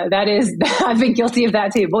 Yeah. I've been guilty of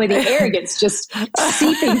that too. Boy, the arrogance just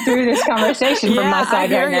seeping through this conversation from my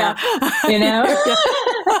side right now,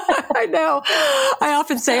 I know. I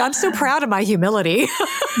often say, I'm so proud of my humility.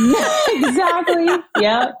 Exactly.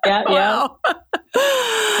 Yeah. Wow.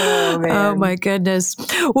 Oh, man. Oh my goodness.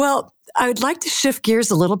 Well, I would like to shift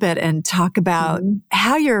gears a little bit and talk about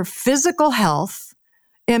how your physical health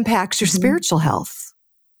impacts your spiritual health.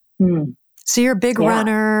 So you're a big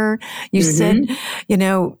runner. You said,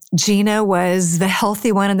 Gina was the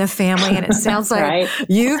healthy one in the family. And it sounds like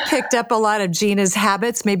you've picked up a lot of Gina's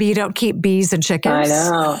habits. Maybe you don't keep bees and chickens. I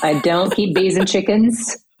know. I don't keep bees and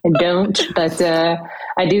chickens. I don't, but I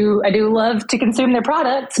do love to consume their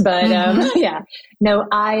products. But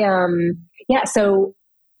So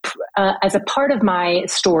as a part of my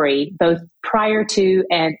story, both prior to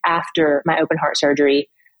and after my open heart surgery,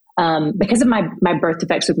 because of my birth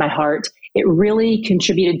defects with my heart, it really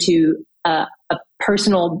contributed to a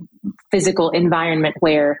personal physical environment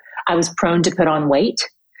where I was prone to put on weight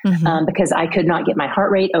because I could not get my heart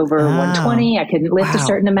rate over 120. I couldn't lift a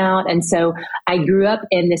certain amount. And so I grew up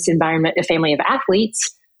in this environment, a family of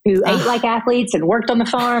athletes who ate like athletes and worked on the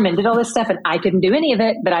farm and did all this stuff. And I couldn't do any of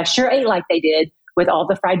it, but I sure ate like they did, with all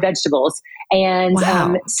the fried vegetables. And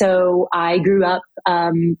so I grew up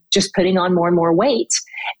just putting on more and more weight,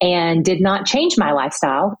 and did not change my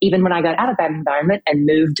lifestyle. Even when I got out of that environment and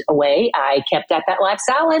moved away, I kept at that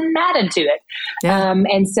lifestyle and added to it. Yeah.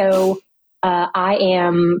 And so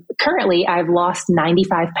I've lost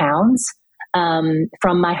 95 pounds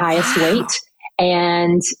from my highest weight.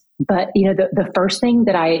 And But, the first thing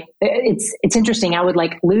that it's interesting. I would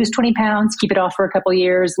like lose 20 pounds, keep it off for a couple of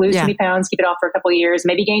years, lose 20 pounds, keep it off for a couple of years,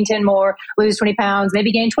 maybe gain 10 more, lose 20 pounds,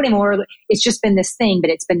 maybe gain 20 more. It's just been this thing,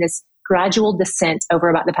 but it's been this gradual descent over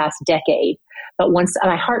about the past decade. But once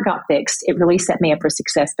my heart got fixed, it really set me up for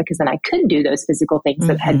success because then I could do those physical things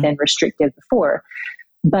that had been restrictive before.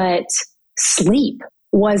 But sleep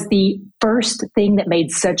was the first thing that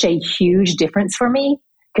made such a huge difference for me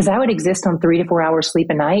because I would exist on 3 to 4 hours sleep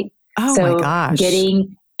a night. Oh so my gosh.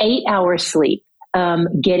 Getting 8 hours sleep,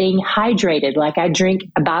 getting hydrated, like I drink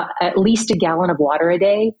about at least a gallon of water a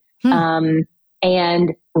day,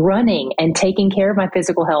 and running and taking care of my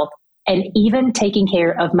physical health and even taking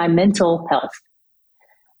care of my mental health.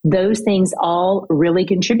 Those things all really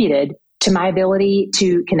contributed to my ability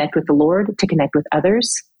to connect with the Lord, to connect with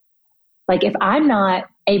others. Like if I'm not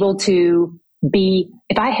able to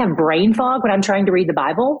if I have brain fog when I'm trying to read the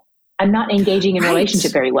Bible, I'm not engaging in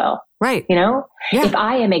relationship very well. Right. Yeah. If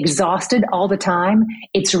I am exhausted all the time,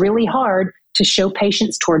 it's really hard to show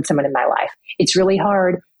patience towards someone in my life. It's really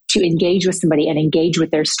hard to engage with somebody and engage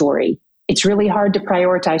with their story. It's really hard to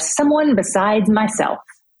prioritize someone besides myself.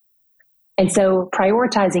 And so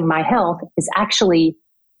prioritizing my health is actually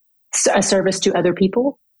a service to other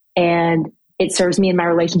people, and it serves me in my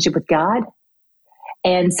relationship with God.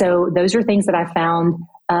 And so those are things that I found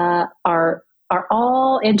are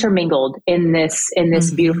all intermingled in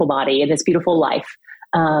this beautiful body, in this beautiful life.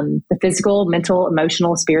 The physical, mental,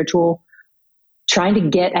 emotional, spiritual, trying to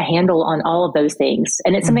get a handle on all of those things.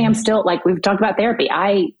 And it's something I'm still, like we've talked about therapy.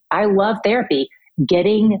 I love therapy.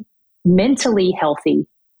 Getting mentally healthy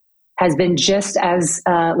has been just as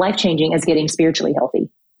life-changing as getting spiritually healthy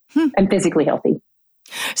and physically healthy.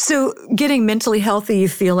 So getting mentally healthy, you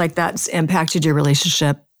feel like that's impacted your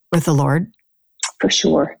relationship with the Lord? For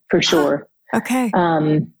sure. Okay.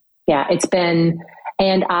 Yeah, it's been,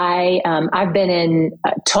 and I've been in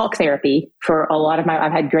talk therapy for a lot of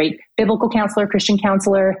I've had great biblical counselor, Christian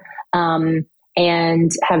counselor,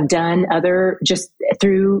 and have done other, just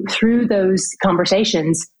through those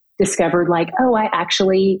conversations, discovered like, oh, I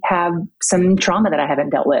actually have some trauma that I haven't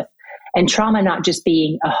dealt with. And trauma not just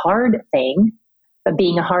being a hard thing, but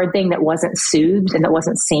being a hard thing that wasn't soothed and that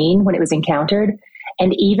wasn't seen when it was encountered.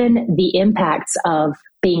 And even the impacts of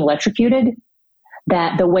being electrocuted,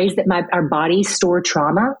 that the ways that our bodies store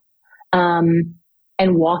trauma, and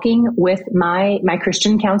walking with my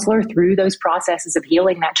Christian counselor through those processes of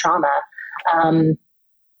healing that trauma,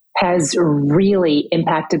 has really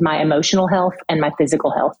impacted my emotional health and my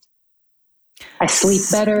physical health. I sleep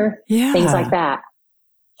better, things like that.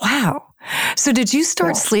 Wow. So did you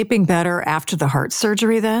start sleeping better after the heart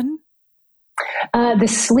surgery then? The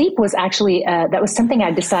sleep was actually, that was something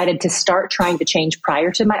I decided to start trying to change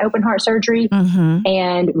prior to my open heart surgery,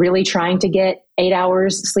 and really trying to get 8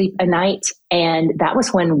 hours sleep a night. And that was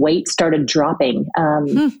when weight started dropping,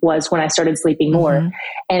 was when I started sleeping more.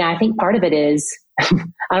 And I think part of it is,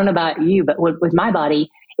 I don't know about you, but with my body,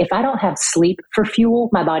 if I don't have sleep for fuel,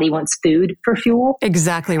 my body wants food for fuel.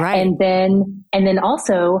 Exactly right. And then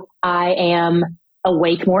also I am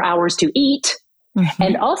awake more hours to eat.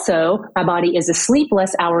 And also my body is asleep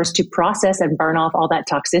less hours to process and burn off all that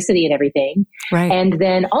toxicity and everything. Right. And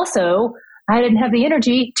then also I didn't have the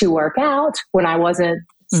energy to work out when I wasn't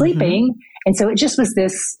sleeping. And so it just was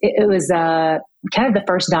it was kind of the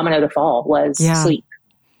first domino to fall was sleep.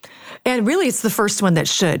 And really, it's the first one that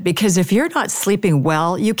should, because if you're not sleeping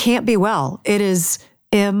well, you can't be well. It is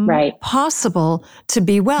impossible to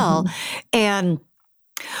be well. And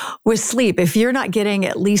with sleep, if you're not getting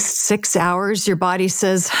at least 6 hours, your body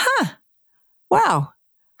says, wow,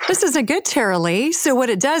 this isn't good, Tara Lee. So what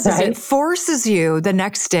it does is it forces you the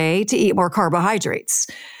next day to eat more carbohydrates.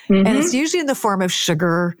 And it's usually in the form of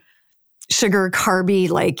sugar, carby,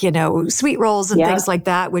 like, sweet rolls and things like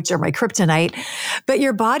that, which are my kryptonite. But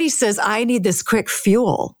your body says, I need this quick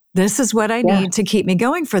fuel. This is what I need to keep me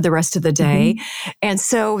going for the rest of the day. And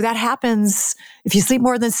so that happens. If you sleep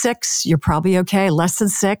more than 6, you're probably okay. Less than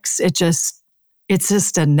 6, it's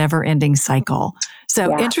just a never ending cycle.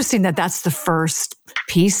 So interesting that that's the first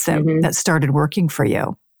piece that started working for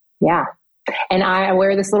you. Yeah. And I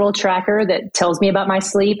wear this little tracker that tells me about my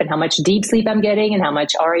sleep and how much deep sleep I'm getting and how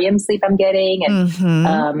much REM sleep I'm getting and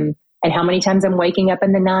how many times I'm waking up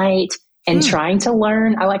in the night and trying to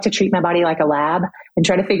learn. I like to treat my body like a lab and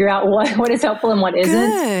try to figure out what is helpful and what isn't.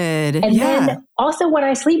 Good. And then also when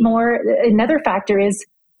I sleep more, another factor is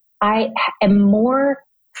I am more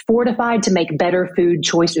fortified to make better food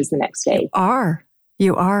choices the next day.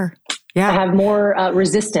 You are. Yeah. I have more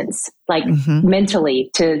resistance, like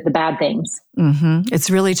mentally, to the bad things. It's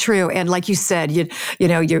really true. And like you said,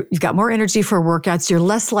 you've got more energy for workouts. You're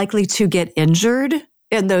less likely to get injured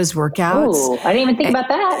in those workouts. Oh, I didn't even think about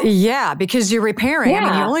that. Yeah, because you're repairing. Yeah. I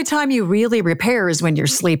mean, the only time you really repair is when you're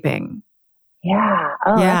sleeping. Yeah.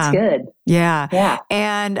 Oh, that's good. Yeah. Yeah.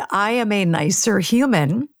 And I am a nicer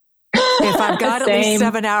human if I've got at least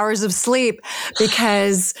 7 hours of sleep,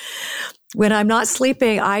 because when I'm not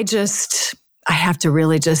sleeping, I have to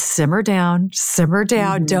really just simmer down.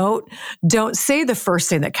 Don't say the first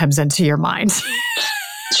thing that comes into your mind.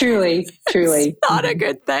 Truly. It's not a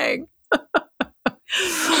good thing.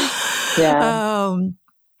 Yeah.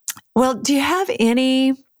 Well, do you have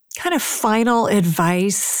any kind of final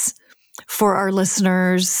advice for our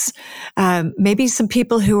listeners? Maybe some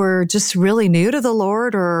people who are just really new to the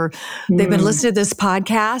Lord, or they've been listening to this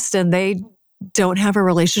podcast and they don't have a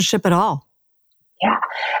relationship at all. Yeah.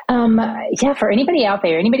 For anybody out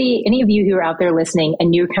there, any of you who are out there listening,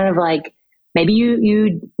 and you're kind of like, maybe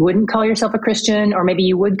you wouldn't call yourself a Christian, or maybe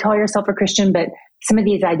you would call yourself a Christian, but some of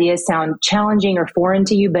these ideas sound challenging or foreign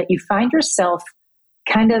to you, but you find yourself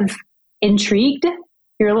kind of intrigued.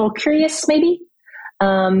 You're a little curious, maybe.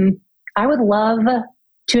 I would love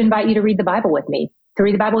to invite you to read the Bible with me,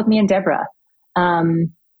 and Deborah.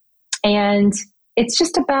 And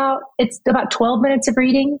it's about 12 minutes of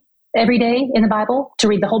reading every day in the Bible. To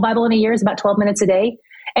read the whole Bible in a year is about 12 minutes a day.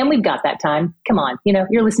 And we've got that time. Come on,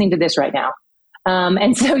 you're listening to this right now.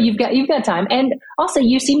 And so you've got time. And also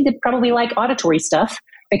you seem to probably like auditory stuff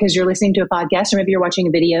because you're listening to a podcast, or maybe you're watching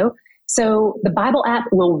a video. So the Bible app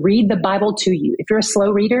will read the Bible to you. If you're a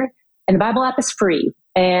slow reader, and the Bible app is free.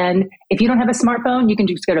 And if you don't have a smartphone, you can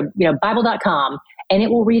just go to Bible.com and it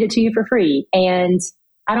will read it to you for free. And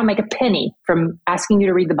I don't make a penny from asking you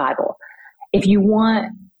to read the Bible. If you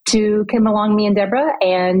want to come along, me and Deborah,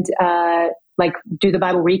 and do the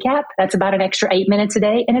Bible recap, that's about an extra 8 minutes a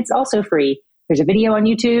day. And it's also free. There's a video on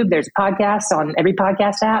YouTube. There's a podcast on every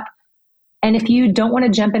podcast app. And if you don't want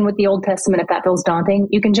to jump in with the Old Testament, if that feels daunting,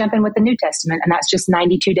 you can jump in with the New Testament, and that's just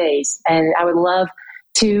 92 days. And I would love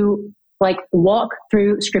to walk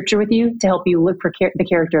through scripture with you, to help you look for the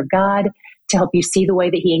character of God, to help you see the way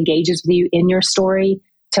that he engages with you in your story,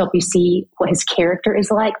 to help you see what his character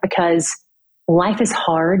is like, because life is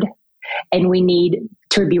hard and we need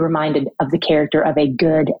to be reminded of the character of a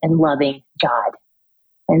good and loving God.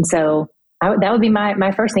 And so that would be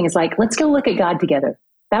my first thing, is let's go look at God together.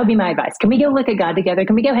 That would be my advice. Can we go look at God together?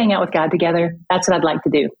 Can we go hang out with God together? That's what I'd like to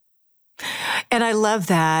do. And I love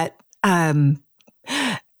that.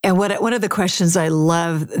 And one of the questions I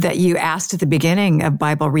love that you asked at the beginning of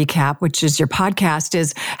Bible Recap, which is your podcast,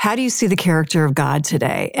 is how do you see the character of God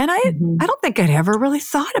today? And I don't think I'd ever really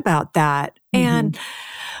thought about that. And,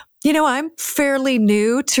 I'm fairly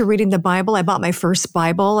new to reading the Bible. I bought my first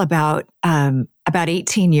Bible about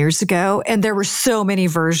 18 years ago, and there were so many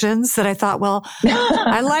versions that I thought, well,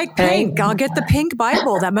 I like pink. I'll get the pink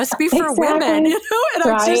Bible. That must be for women, And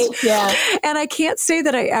and I can't say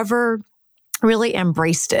that I ever really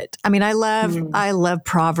embraced it. I mean, I love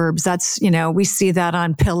Proverbs. That's, we see that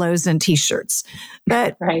on pillows and t-shirts,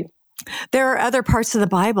 but there are other parts of the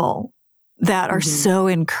Bible that are so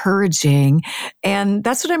encouraging. And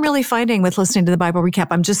that's what I'm really finding with listening to the Bible Recap.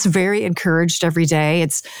 I'm just very encouraged every day.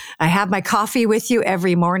 I have my coffee with you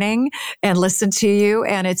every morning and listen to you.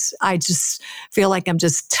 And I just feel like I'm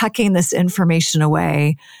just tucking this information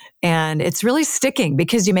away. And it's really sticking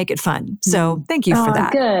because you make it fun. So thank you for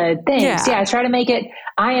that. Good. Thanks. Yeah, I try to make it.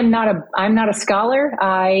 I'm not a scholar.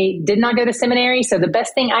 I did not go to seminary. So the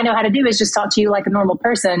best thing I know how to do is just talk to you like a normal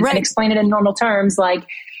person and explain it in normal terms.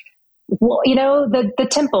 The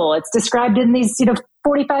temple, it's described in these,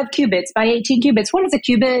 45 cubits by 18 cubits. What is a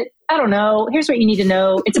cubit? I don't know. Here's what you need to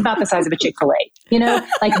know. It's about the size of a Chick-fil-A,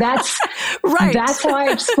 that's right. That's how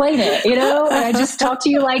I explain it, and I just talk to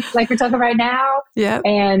you like we're talking right now. Yeah.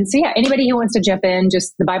 And so, anybody who wants to jump in,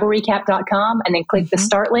 just thebiblerecap.com and then click the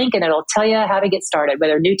start link, and it'll tell you how to get started,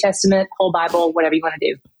 whether New Testament, whole Bible, whatever you want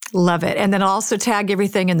to do. Love it. And then I'll also tag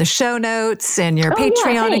everything in the show notes and your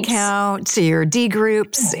Patreon account, to your D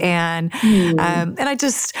groups. And I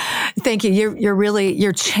just thank you.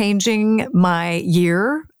 You're changing my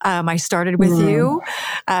year. I started with you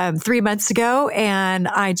 3 months ago, and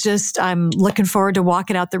I'm looking forward to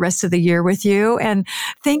walking out the rest of the year with you. And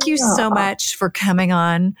thank you so much for coming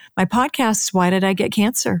on my podcast, Why Did I Get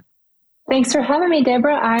Cancer? Thanks for having me,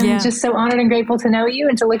 Deborah. I'm just so honored and grateful to know you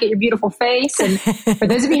and to look at your beautiful face. And for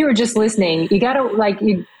those of you who are just listening, you got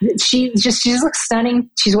to she looks stunning.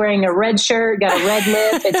 She's wearing a red shirt, got a red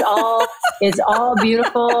lip. It's all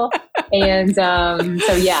beautiful. And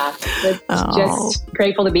so, yeah, just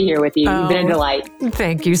grateful to be here with you. You've been a delight.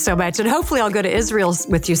 Thank you so much. And hopefully I'll go to Israel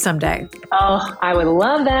with you someday. Oh, I would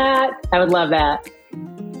love that. I would love that.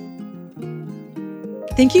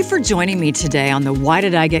 Thank you for joining me today on the Why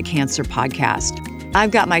Did I Get Cancer podcast.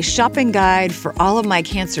 I've got my shopping guide for all of my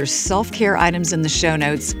cancer self-care items in the show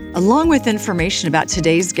notes, along with information about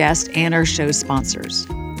today's guest and our show sponsors.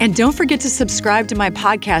 And don't forget to subscribe to my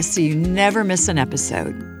podcast so you never miss an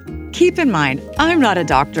episode. Keep in mind, I'm not a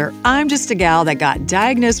doctor. I'm just a gal that got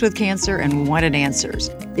diagnosed with cancer and wanted answers.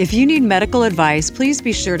 If you need medical advice, please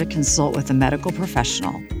be sure to consult with a medical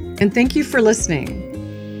professional. And thank you for listening.